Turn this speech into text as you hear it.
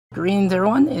Greetings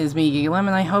everyone, it is me, Gigalem, and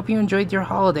I hope you enjoyed your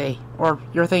holiday, or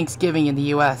your Thanksgiving in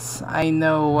the US. I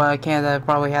know Canada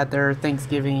probably had their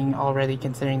Thanksgiving already,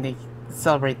 considering they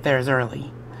celebrate theirs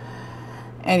early.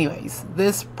 Anyways,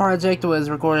 this project was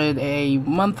recorded a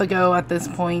month ago at this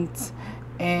point,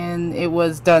 and it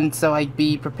was done so I'd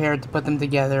be prepared to put them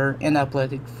together and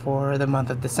upload it for the month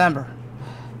of December.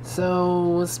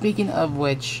 So, speaking of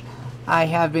which, I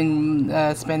have been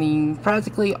spending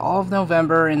practically all of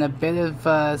November and a bit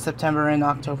of September and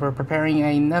October preparing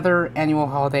another annual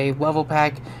holiday level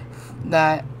pack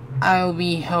that I'll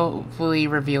be hopefully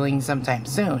revealing sometime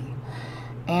soon.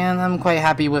 And I'm quite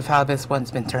happy with how this one's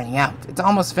been turning out. It's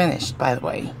almost finished, by the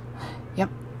way.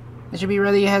 Yep, it should be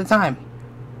ready ahead of time.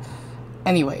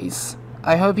 Anyways,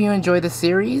 I hope you enjoy the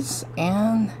series,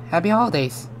 and happy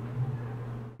holidays!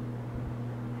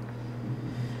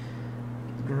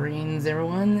 Greetings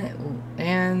everyone,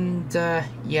 and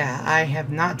yeah, I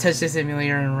have not touched this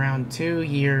simulator in around 2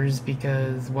 years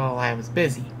because, well, I was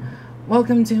busy.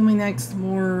 Welcome to my next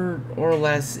more or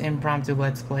less impromptu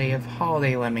let's play of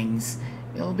Holiday Lemmings.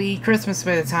 It'll be Christmas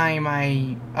by the time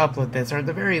I upload this, or at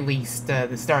the very least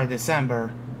the start of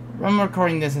December. I'm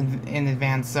recording this in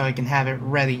advance so I can have it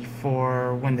ready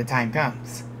for when the time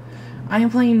comes. I am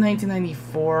playing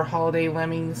 1994 Holiday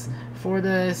Lemmings for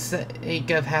the sake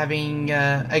of having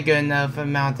a good enough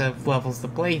amount of levels to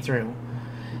play through.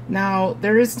 Now,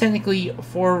 there is technically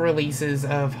 4 releases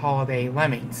of Holiday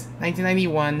Lemmings: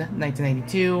 1991,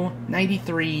 1992,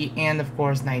 93, and of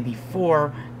course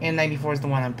 94, and 94 is the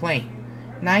one I'm playing.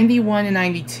 91 and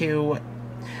 92,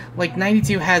 like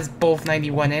 92 has both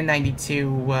 91 and 92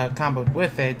 comboed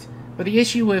with it, but the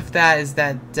issue with that is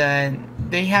that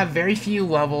they have very few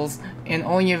levels and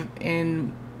only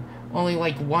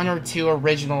like 1 or 2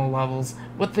 original levels,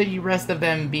 with the rest of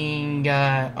them being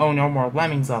Oh No More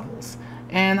Lemmings levels.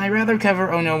 And I'd rather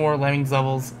cover Oh No More Lemmings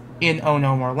levels in Oh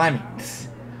No More Lemmings.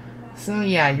 So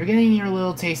yeah, you're getting your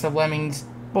little taste of Lemmings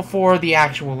before the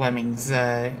actual Lemmings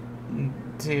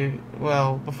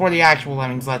before the actual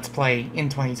Lemmings Let's Play in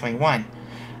 2021.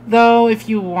 Though, if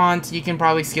you want, you can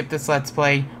probably skip this Let's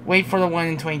Play, wait for the one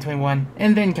in 2021,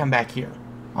 and then come back here.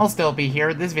 I'll still be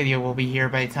here. This video will be here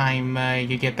by the time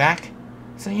you get back.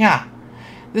 So yeah,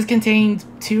 this contains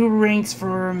 2 ranks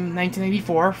from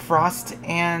 1984, Frost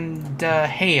and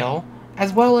Hail,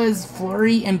 as well as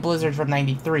Flurry and Blizzard from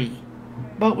 93.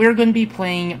 But we're going to be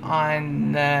playing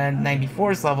on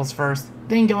 94's levels first,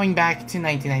 then going back to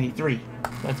 1993.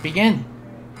 Let's begin.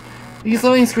 These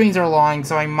loading screens are long,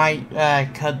 so I might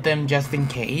cut them just in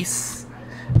case.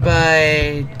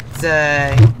 But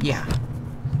yeah.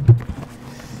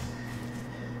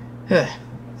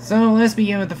 So let's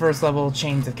begin with the first level,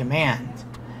 Chains of Command.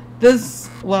 This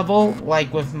level,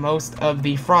 like with most of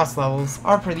the Frost levels,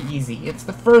 are pretty easy. It's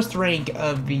the first rank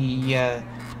of the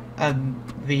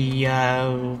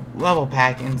level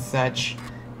pack and such,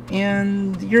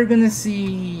 and you're gonna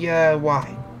see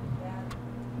why.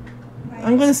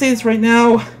 I'm gonna say this right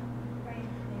now.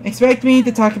 Expect me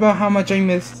to talk about how much I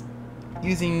missed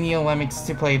using Neo-Lemmings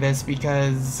to play this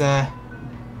because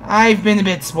I've been a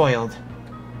bit spoiled.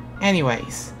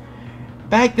 Anyways,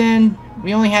 back then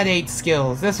we only had 8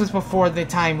 skills. This was before the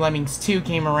time Lemmings 2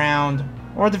 came around,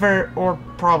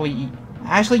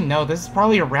 actually no, this is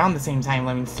probably around the same time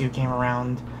Lemmings 2 came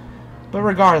around. But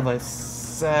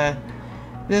regardless,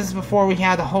 this is before we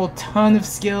had a whole ton of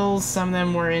skills. Some of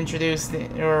them were introduced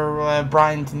or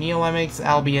brought into Neo-Lemmings,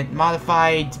 albeit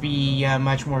modified to be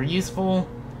much more useful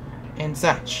and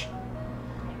such.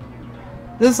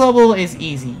 This level is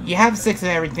easy. You have 6 of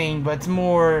everything, but it's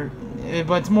more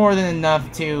than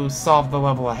enough to solve the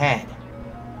level ahead.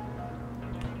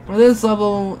 For this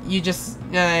level, you just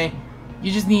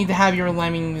need to have your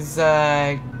lemmings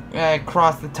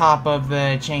cross the top of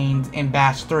the chains and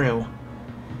bash through.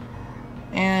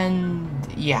 And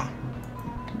yeah,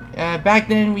 back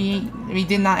then we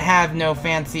did not have no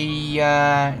fancy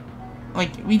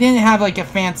we didn't have like a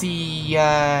fancy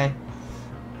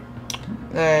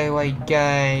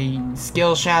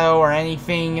skill shadow or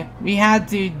anything. We had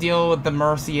to deal with the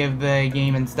mercy of the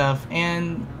game and stuff,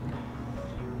 and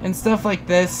stuff like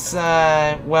this.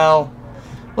 Well,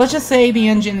 let's just say the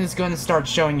engine is going to start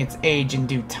showing its age in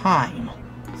due time.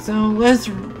 So let's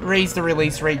raise the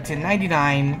release rate to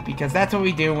 99, because that's what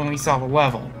we do when we solve a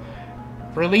level.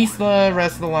 Release the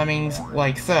rest of the lemmings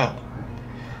like so.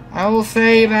 I will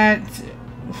say that,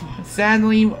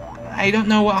 sadly, I don't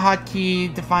know what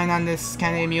hotkey to find on this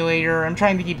kind of emulator. I'm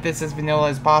trying to keep this as vanilla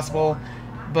as possible,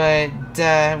 but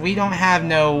we don't have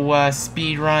no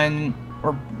speed run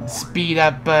or speed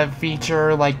up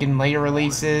feature like in later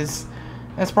releases.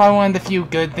 That's probably one of the few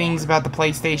good things about the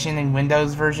PlayStation and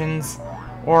Windows versions.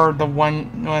 or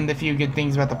one of the few good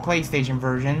things about the PlayStation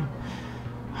version.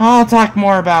 I'll talk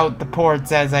more about the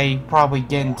ports as I probably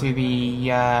get into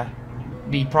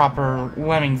the proper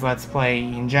Lemmings Let's Play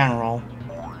in general.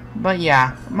 But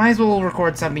yeah, might as well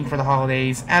record something for the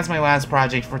holidays as my last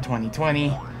project for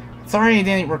 2020. Sorry I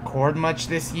didn't record much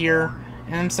this year,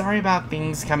 and I'm sorry about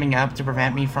things coming up to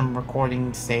prevent me from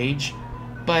recording stage,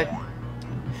 but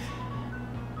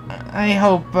I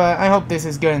hope this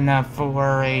is good enough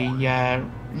for a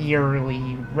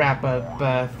yearly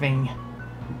wrap-up thing.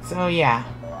 So yeah,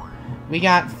 we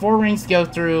got 4 ranks to go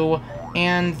through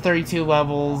and 32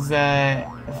 levels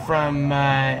from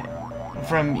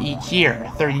each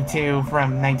year. 32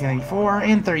 from 1994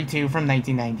 and 32 from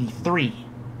 1993.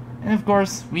 And of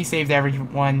course, we saved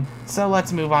everyone, so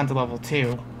let's move on to level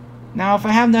 2. Now, if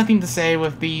I have nothing to say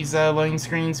with these loading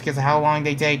screens because of how long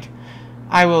they take,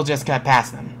 I will just cut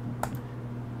past them.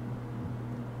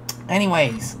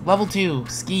 Anyways, level 2,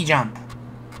 ski jump.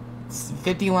 It's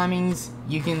 50 lemmings.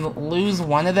 You can lose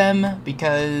one of them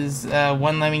because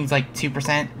one lemming's like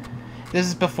 2%. This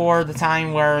is before the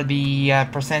time where the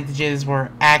percentages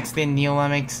were axed in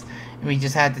Neolemmings. We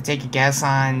just had to take a guess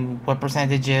on what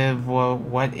percentage of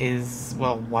what is,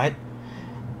 well, what.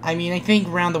 I mean, I think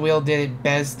Round the Wheel did it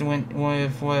best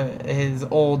with his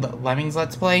old Lemmings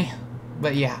Let's Play.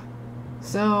 But yeah.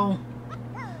 So,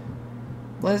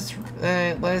 let's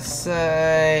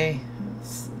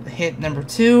hit number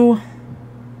 2.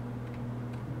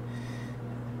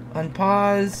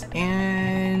 Unpause,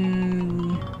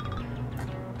 and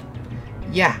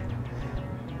yeah.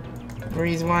 The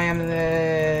reason why I'm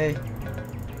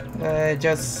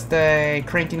just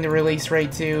cranking the release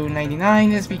rate to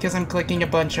 99 is because I'm clicking a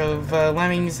bunch of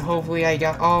lemmings. Hopefully I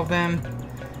got all of them.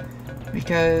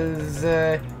 Because,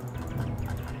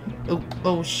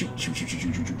 oh, shoot.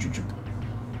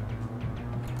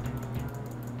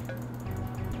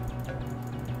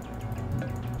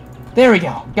 There we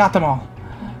go, got them all.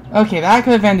 Okay, that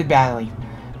could have ended badly.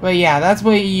 But yeah, that's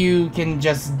what you can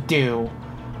just do.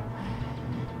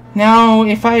 Now,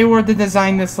 if I were to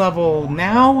design this level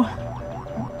now,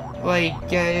 like,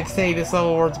 if, say, this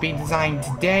level were to be designed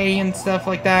today and stuff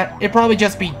like that, it'd probably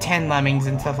just be 10 lemmings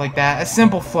and stuff like that. A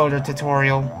simple floater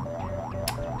tutorial.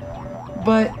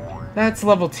 But, that's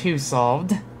level 2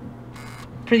 solved.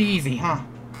 Pretty easy, huh?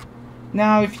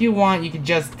 Now, if you want, you could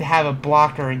just have a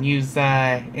blocker and use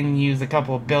a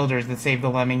couple of builders to save the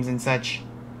lemmings and such.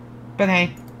 But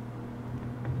hey,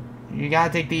 you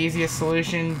gotta take the easiest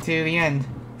solution to the end.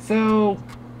 So,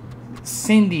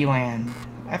 Cindyland.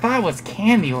 I thought it was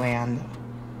Candyland.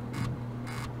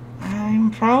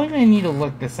 I'm probably gonna need to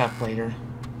look this up later.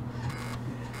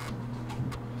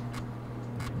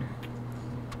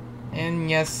 And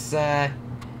yes,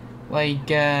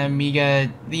 like Amiga,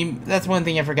 that's one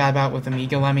thing I forgot about with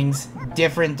Amiga Lemmings.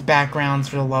 Different backgrounds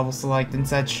for the level select and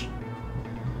such.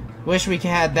 Wish we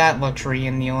had that luxury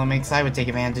in Neolemmings. I would take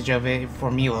advantage of it for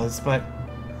Mila's, but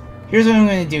here's what I'm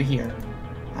going to do here.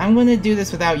 I'm going to do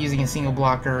this without using a single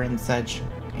blocker and such,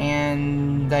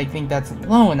 and I think that's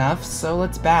low enough, so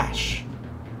let's bash.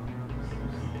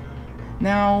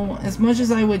 Now, as much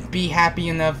as I would be happy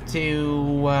enough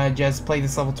to just play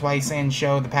this level twice and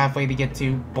show the pathway to get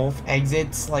to both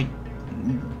exits, like,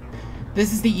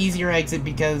 this is the easier exit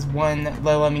because when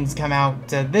the lemmings come out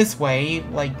this way,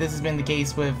 like this has been the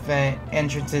case with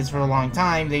entrances for a long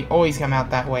time, they always come out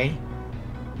that way.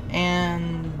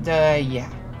 And,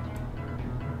 yeah.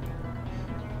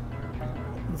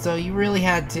 So you really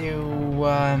had to,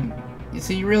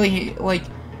 like,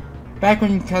 back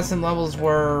when custom levels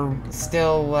were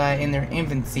still in their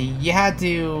infancy, you had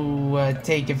to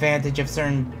take advantage of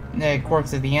certain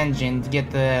quirks of the engine to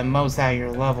get the most out of your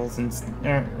levels and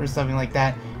or something like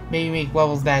that. Maybe make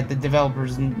levels that the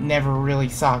developers never really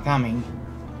saw coming.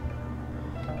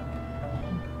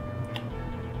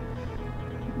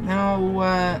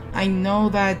 Now, I know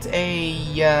that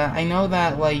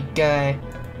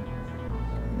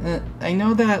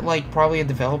probably a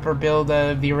developer build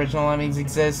of the original Lemmings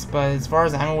exists, but as far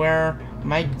as I'm aware,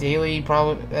 Mike Daly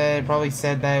probably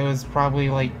said that it was probably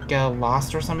like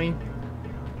lost or something.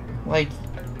 Like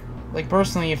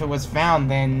personally, if it was found,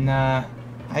 then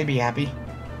I'd be happy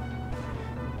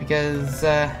because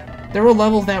there were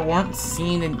levels that weren't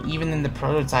seen even in the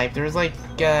prototype. There was like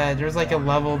a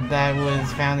level that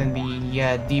was found in the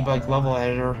debug level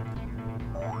editor.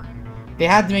 They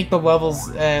had to make the levels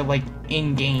like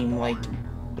in-game, like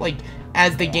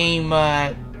as the game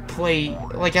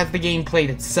played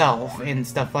itself and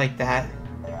stuff like that.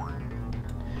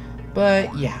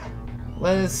 But yeah,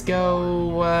 let's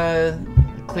go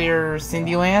clear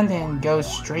Cindyland and go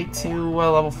straight to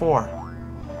level 4.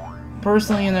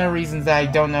 personally, another reason is that I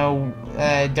don't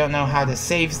know how to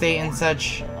save state and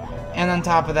such. And on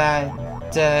top of that,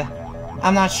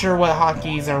 I'm not sure what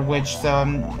hotkeys are which,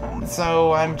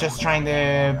 so I'm just trying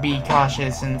to be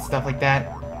cautious and stuff like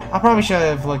that. I probably should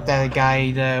have looked at a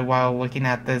guide while looking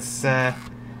at this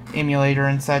emulator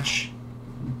and such.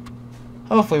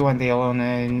 Hopefully one day I'll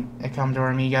own a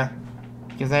Commodore Amiga,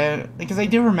 because I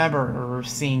do remember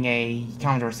seeing a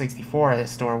Commodore 64 at a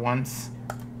store once.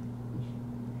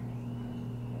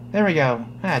 There we go.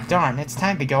 Ah, darn! It's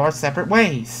time to go our separate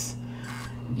ways.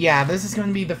 Yeah, this is going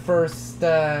to be the first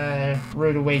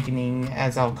Rude Awakening,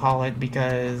 as I'll call it,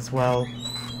 because, well,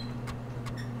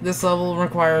 this level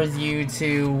requires you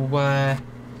to,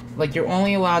 like, you're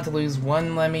only allowed to lose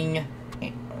one lemming,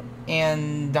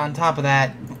 and on top of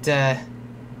that,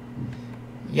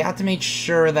 you have to make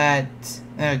sure that,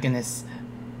 oh goodness,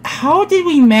 how did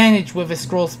we manage with a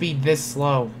scroll speed this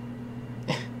slow?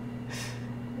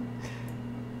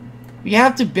 We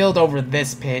have to build over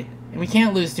this pit, and we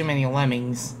can't lose too many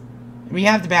lemmings. We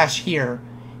have to bash here.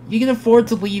 You can afford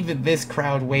to leave this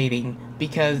crowd waiting,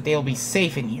 because they'll be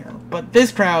safe in here. But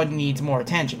this crowd needs more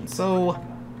attention, so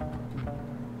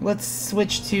let's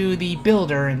switch to the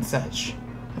builder and such.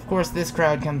 Of course, this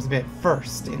crowd comes a bit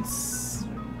first. It's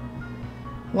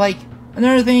like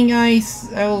another thing I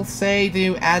will say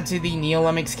to add to the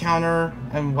Neo-Lemmings counter,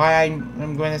 and why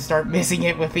I'm going to start missing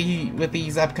it with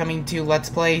these upcoming 2 Let's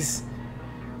Plays.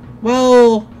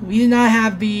 Well, we did not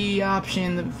have the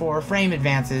option for frame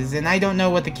advances, and I don't know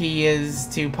what the key is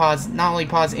to pause, not only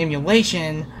pause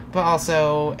emulation, but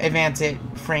also advance it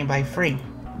frame by frame.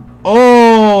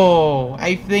 Oh,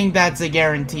 I think that's a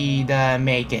guaranteed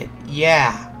make it.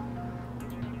 Yeah.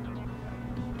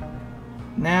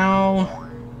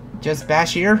 Now, just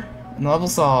bash here, and level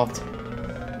solved.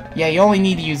 Yeah, you only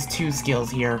need to use 2 skills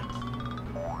here.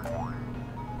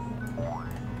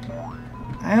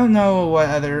 I don't know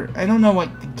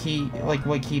what the key, like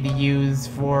what key to use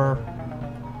for,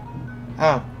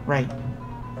 oh, right.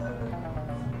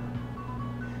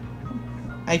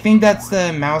 I think that's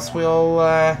the mouse wheel,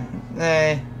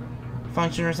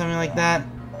 function or something like that,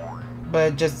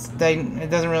 but just, it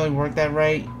doesn't really work that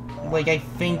right. Like, I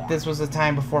think this was the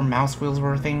time before mouse wheels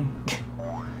were a thing.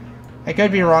 I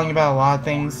could be wrong about a lot of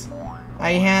things.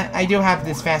 I do have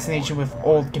this fascination with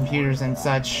old computers and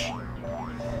such.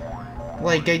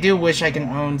 Like, I do wish I can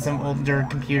own some older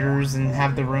computers and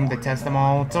have the room to test them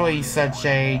all. It's always such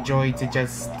a joy to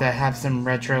just have some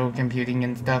retro computing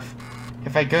and stuff.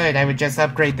 If I could, I would just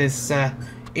upgrade this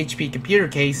HP computer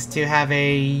case to have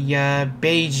a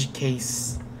beige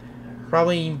case.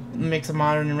 Probably mix of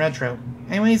modern and retro.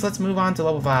 Anyways, let's move on to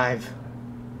level 5.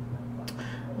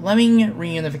 Lemming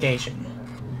Reunification.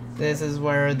 This is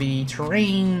where the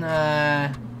terrain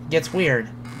gets weird.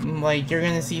 Like, you're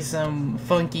gonna see some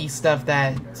funky stuff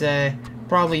that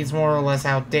probably is more or less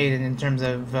outdated in terms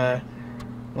of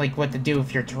like what to do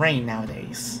with your terrain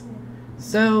nowadays.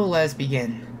 So let's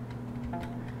begin.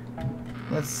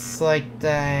 Let's select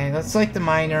the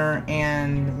miner,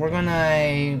 and we're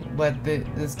gonna let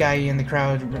this guy in the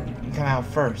crowd come out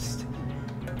first.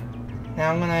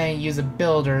 Now I'm gonna use a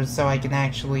builder so I can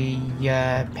actually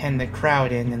pen the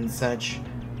crowd in and such.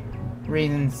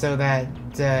 Reason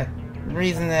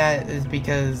that is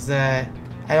because I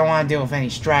don't want to deal with any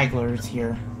stragglers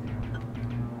here.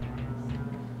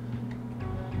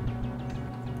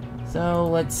 So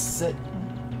let's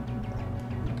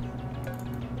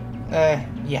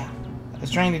yeah, I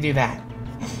was trying to do that.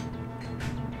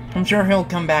 I'm sure he'll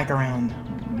come back around.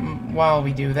 While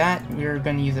we do that, we're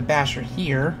going to use a basher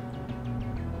here.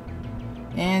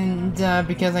 And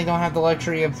because I don't have the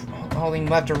luxury of holding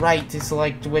left or right to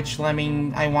select which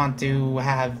lemming I want to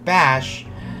have bash,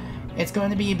 it's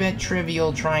going to be a bit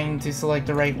trivial trying to select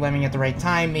the right lemming at the right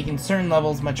time, making certain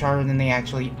levels much harder than they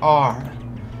actually are.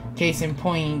 Case in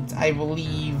point, I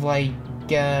believe like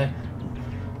the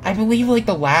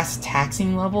last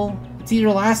taxing level. It's either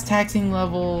last taxing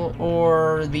level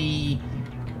or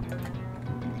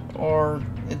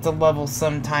it's a level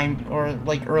sometime, or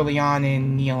like early on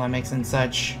in Neo-Lemmings and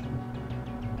such.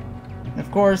 Of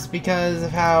course, because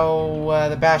of how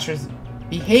the bashers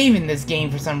behave in this game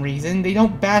for some reason, they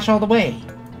don't bash all the way.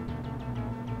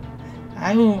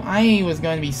 I was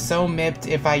going to be so mipped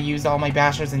if I used all my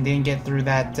bashers and didn't get through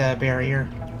that barrier.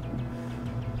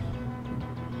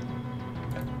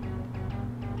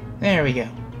 There we go.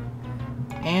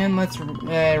 And let's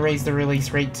raise the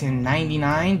release rate to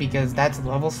 99 because that's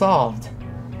level solved.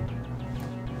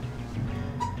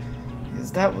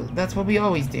 Because that's what we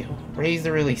always do. Raise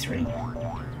the release rate.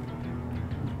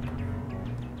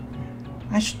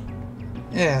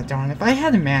 Yeah, darn. If I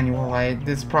had a manual,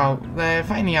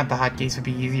 finding out the hotkeys would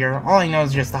be easier. All I know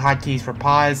is just the hotkeys for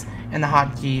pause and the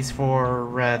hotkeys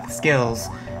for the skills.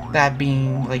 That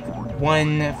being like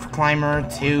 1 for climber,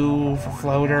 2 for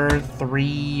floater,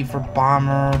 3 for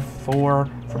bomber, 4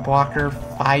 for blocker,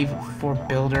 5 for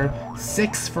builder,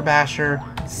 6 for basher,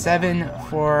 7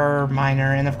 for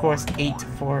miner, and of course 8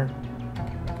 for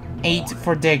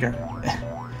digger.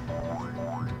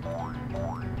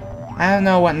 I don't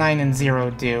know what 9 and 0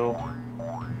 do.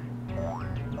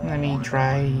 Let me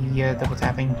try double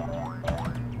tapping.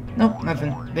 Nope,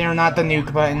 nothing. They are not the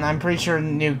nuke button. I'm pretty sure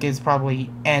nuke is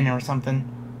probably N or something.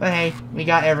 But hey, we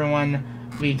got everyone.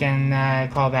 We can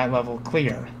call that level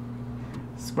clear.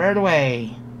 Squared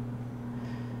away.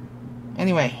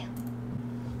 Anyway.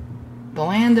 The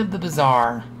land of the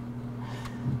bizarre.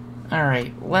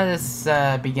 Alright, let us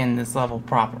begin this level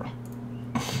proper.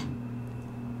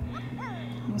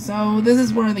 So this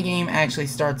is where the game actually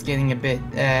starts getting a bit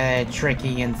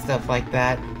tricky and stuff like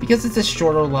that. Because it's a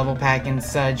shorter level pack and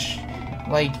such,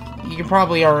 like, you can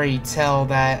probably already tell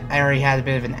that I already had a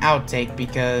bit of an outtake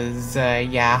because,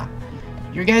 yeah,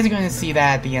 you guys are going to see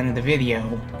that at the end of the video.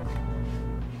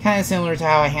 Kind of similar to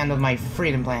how I handled my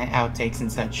Freedom Planet outtakes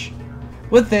and such.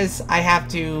 With this, I have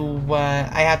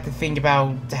to think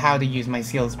about how to use my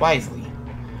skills wisely.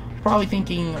 You're probably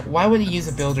thinking, why would I use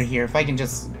a builder here if I can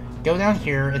just go down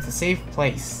here? It's a safe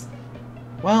place.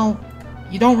 Well,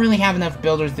 you don't really have enough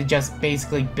builders to just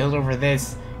basically build over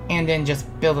this and then just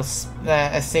build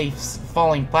a safe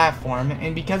falling platform.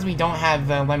 And because we don't have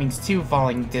Lemmings 2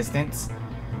 falling distance,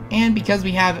 and because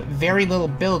we have very little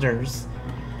builders,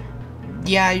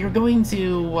 yeah, you're going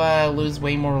to lose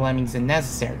way more Lemmings than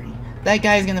necessary. That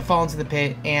guy's gonna fall into the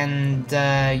pit, and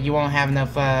you won't have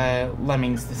enough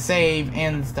Lemmings to save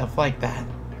and stuff like that.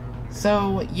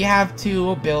 So you have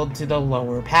to build to the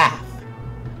lower path.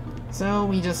 So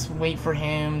we just wait for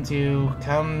him to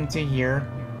come to here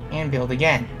and build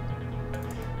again.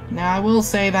 Now I will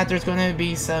say that there's going to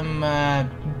be some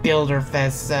builder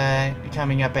fests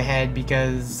coming up ahead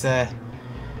because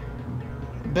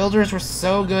builders were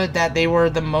so good that they were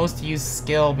the most used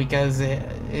skill because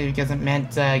it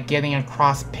meant getting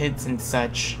across pits and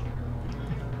such.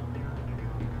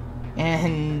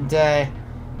 And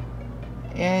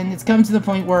it's come to the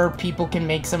point where people can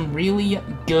make some really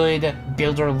good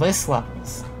builder list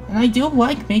levels. And I do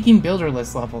like making builder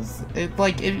list levels.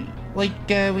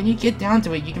 When you get down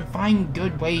to it, you can find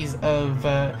good ways of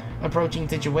approaching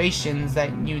situations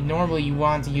that you normally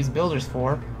want to use builders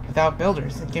for without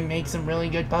builders. It can make some really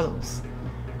good puzzles.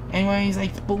 Anyways, I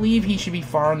believe he should be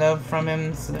far enough from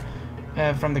him,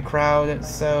 from the crowd,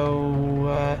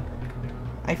 so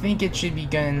I think it should be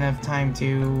good enough time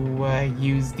to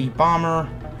use the bomber.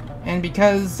 And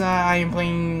because I'm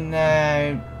playing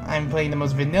the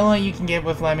most vanilla you can get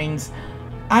with Lemmings,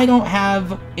 I don't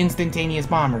have instantaneous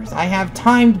bombers. I have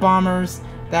timed bombers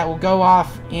that will go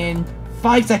off in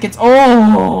 5 seconds.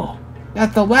 Oh!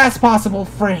 That's the last possible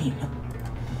frame.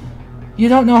 You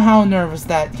don't know how nervous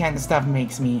that kind of stuff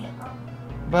makes me.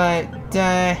 But,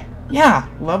 yeah,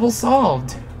 level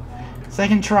solved.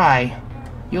 Second try.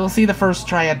 You'll see the first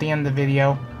try at the end of the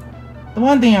video. The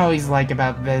one thing I always like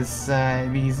about this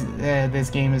this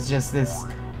game is just this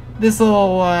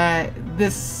little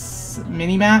this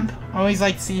mini-map. I always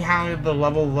like to see how the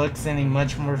level looks in a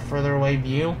much more further away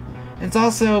view. It's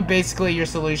also basically your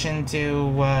solution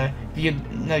to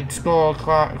scroll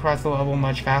across the level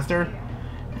much faster.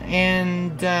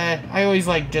 And I always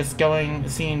like just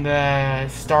seeing the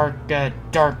stark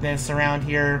darkness around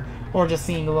here, or just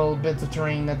seeing the little bits of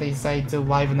terrain that they decide to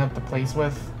liven up the place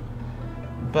with.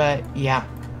 But yeah,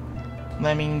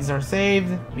 Lemmings are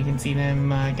saved. We can see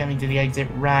them coming to the exit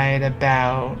right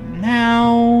about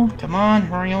now. Come on,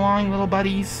 hurry along, little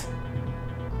buddies.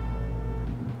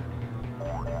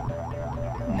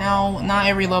 Now, not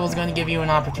every level is going to give you an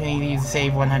opportunity to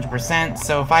save 100%,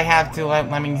 so if I have to let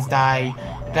Lemmings die,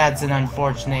 that's an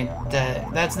unfortunate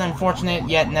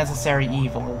yet necessary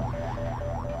evil.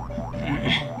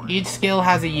 Each skill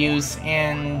has a use,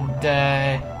 and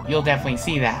you'll definitely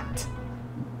see that.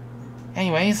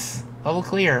 Anyways, level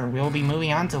clear. We'll be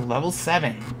moving on to level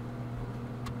 7.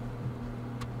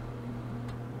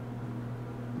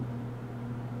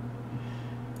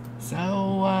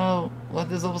 So, what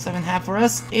does level 7 have for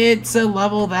us? It's a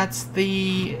level that's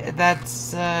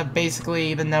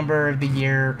basically the number of the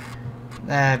year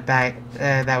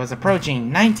that was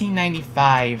approaching,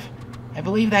 1995. I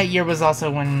believe that year was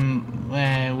also when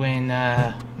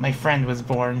my friend was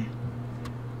born.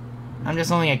 I'm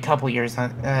just only a couple years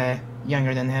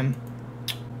younger than him.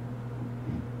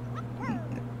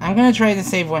 I'm gonna try to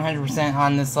save 100%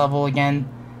 on this level again.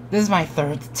 This is my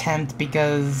third attempt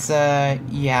because,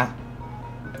 yeah.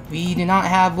 We do not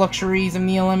have luxuries of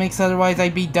Neolemics, otherwise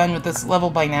I'd be done with this level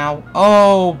by now.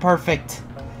 Oh, perfect.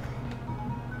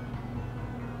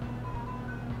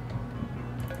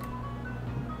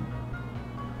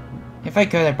 If I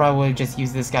could, I probably would just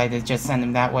use this guy to just send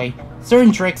him that way.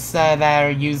 Certain tricks that are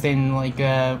used in, like,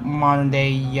 modern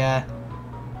day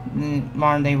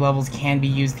levels can be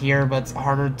used here, but it's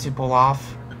harder to pull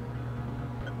off.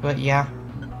 But yeah.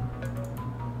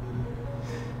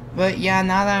 But yeah,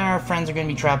 now that our friends are going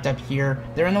to be trapped up here,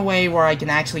 they're in a way where I can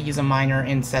actually use a miner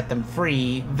and set them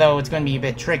free, though it's going to be a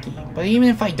bit tricky. But even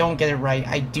if I don't get it right,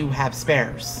 I do have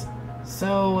spares.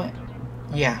 So,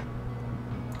 yeah.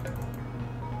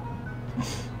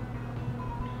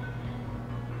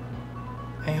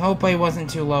 I hope I wasn't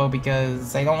too low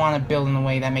because I don't want to build in a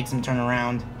way that makes them turn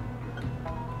around.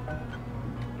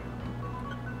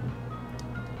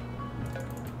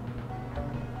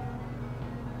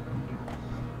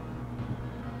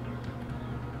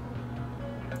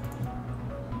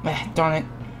 Darn it.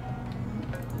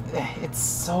 It's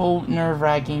so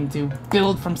nerve-wracking to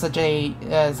build from such a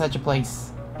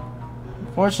place.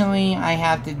 Fortunately, I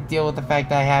have to deal with the fact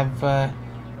that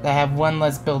I have one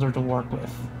less builder to work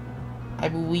with. I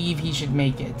believe he should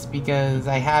make it because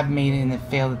I have made it in a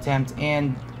failed attempt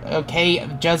and, okay,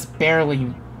 just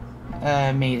barely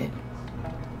made it.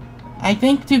 I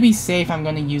think to be safe, I'm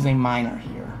going to use a miner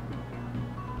here.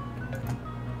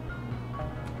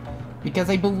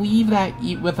 Because I believe that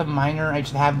with a miner, I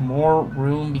should have more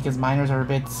room because miners are a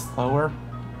bit slower.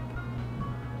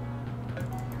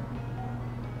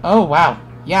 Oh, wow.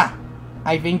 Yeah.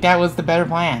 I think that was the better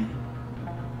plan.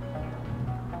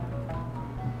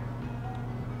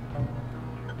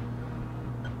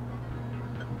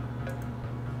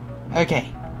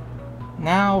 Okay.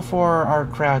 Now for our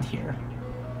crowd here.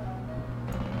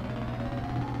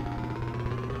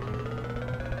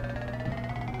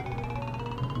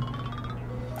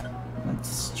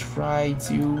 Let's try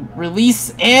to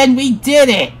release, and we did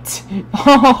it!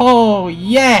 Oh,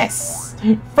 yes!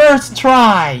 First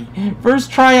try! First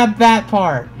try on that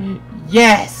part.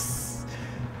 Yes!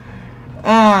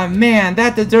 Ah, man,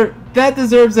 that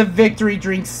deserves a victory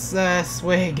drink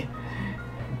swig.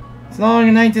 It's no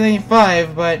longer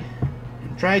 1985, but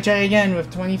try again with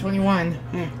 2021.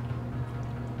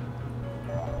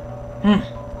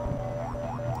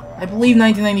 I believe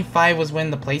 1995 was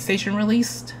when the PlayStation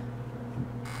released.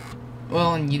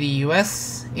 Well, in the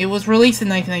US, it was released in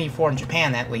 1994 in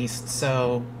Japan at least,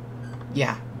 so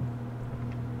yeah.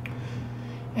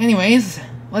 Anyways,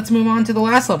 let's move on to the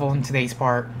last level in today's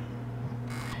part.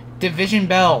 Division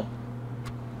Bell.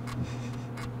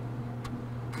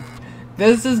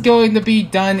 This is going to be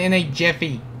done in a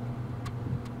jiffy.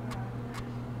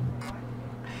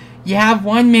 You have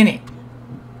 1 minute.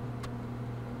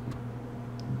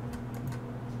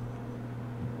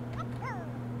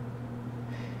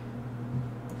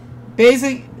 This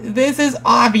is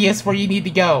obvious where you need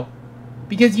to go.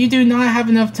 Because you do not have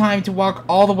enough time to walk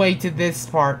all the way to this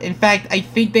part. In fact, I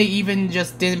think they even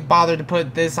just didn't bother to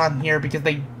put this on here because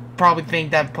they probably think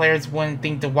that players wouldn't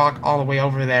think to walk all the way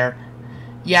over there.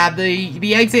 Yeah,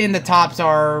 the exit and the tops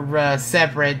are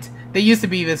separate. They used to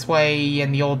be this way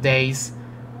in the old days.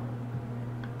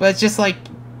 But it's just like,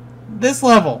 this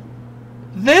level.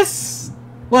 This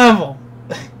level.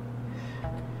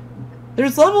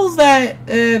 There's levels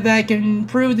that can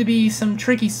prove to be some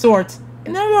tricky sorts,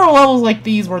 and there are levels like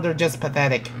these where they're just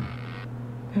pathetic.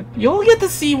 You'll get to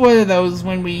see one of those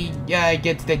when we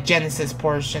get to the Genesis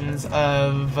portions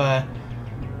of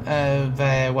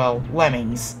well,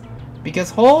 Lemmings. Because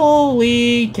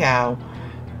holy cow.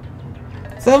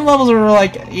 Some levels are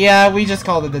like, yeah, we just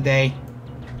called it a day.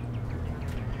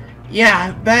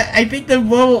 Yeah, but I think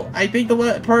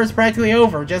the part is practically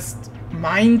over. Just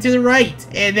mine to the right,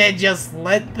 and then just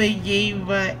let the game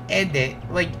end it.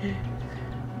 Like,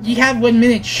 you have 1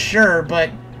 minute, sure, but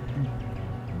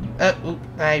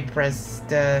I pressed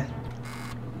the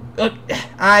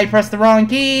wrong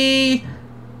key.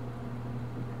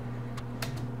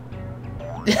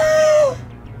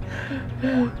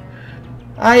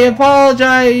 I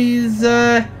apologize.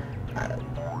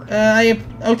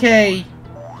 Okay.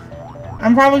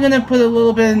 I'm probably gonna put a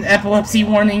little bit of an epilepsy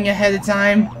warning ahead of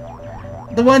time.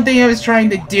 The one thing I was trying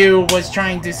to do was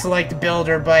trying to select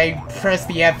builder, but I pressed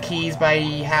the F keys by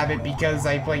habit because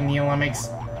I play Neolemics.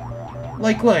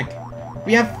 Like, look.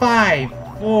 We have 5,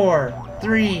 4,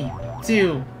 3,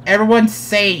 2. Everyone's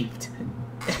saved.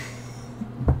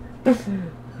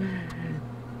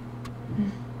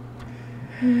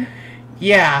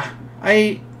 Yeah,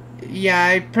 Yeah,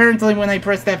 apparently when I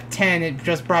pressed F10, it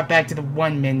just brought back to the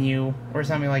 1 menu, or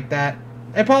something like that.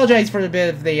 I apologize for a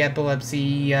bit of the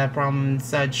epilepsy problem and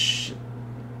such.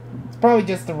 It's probably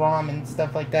just the ROM and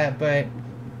stuff like that, but...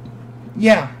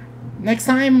 yeah. Next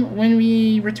time, when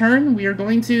we return, we are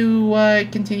going to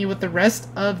continue with the rest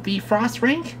of the Frost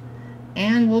rank,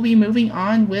 and we'll be moving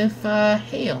on with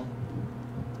Hail.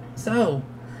 So,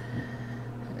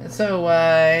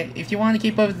 if you want to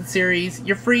keep up with the series,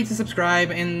 you're free to subscribe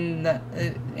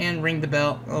and ring the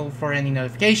bell for any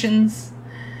notifications.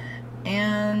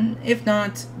 And if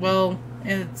not, well,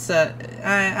 it's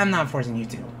I'm not forcing you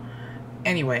to.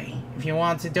 Anyway, if you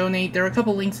want to donate, there are a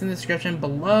couple links in the description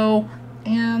below.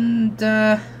 And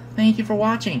thank you for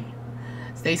watching.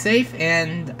 Stay safe,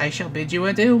 and I shall bid you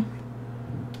adieu.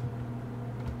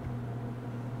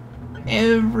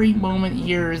 Every moment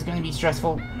here is going to be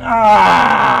stressful.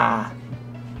 Ah!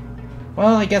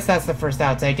 Well, I guess that's the first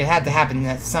outtake. It had to happen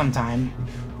at some time.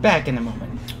 Back in a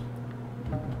moment.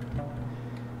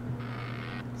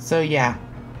 So yeah.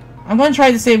 I'm going to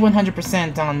try to save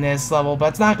 100% on this level, but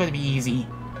it's not going to be easy.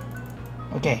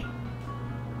 Okay.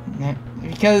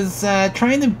 Because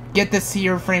trying to get this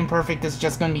here frame perfect is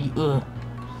just going to be... ugh.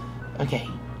 Okay.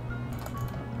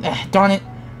 Darn it.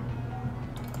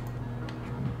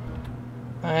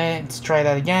 Let's try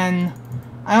that again.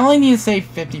 I only need to save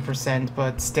 50%,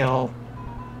 but still.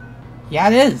 Yeah,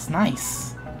 it is.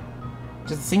 Nice.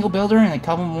 Just a single builder and a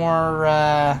couple more,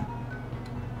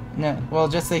 no, well,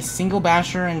 just a single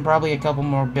basher and probably a couple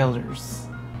more builders.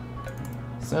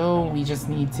 So, we just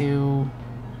need to...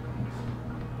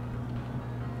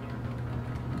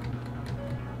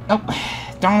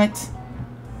 oh, darn it.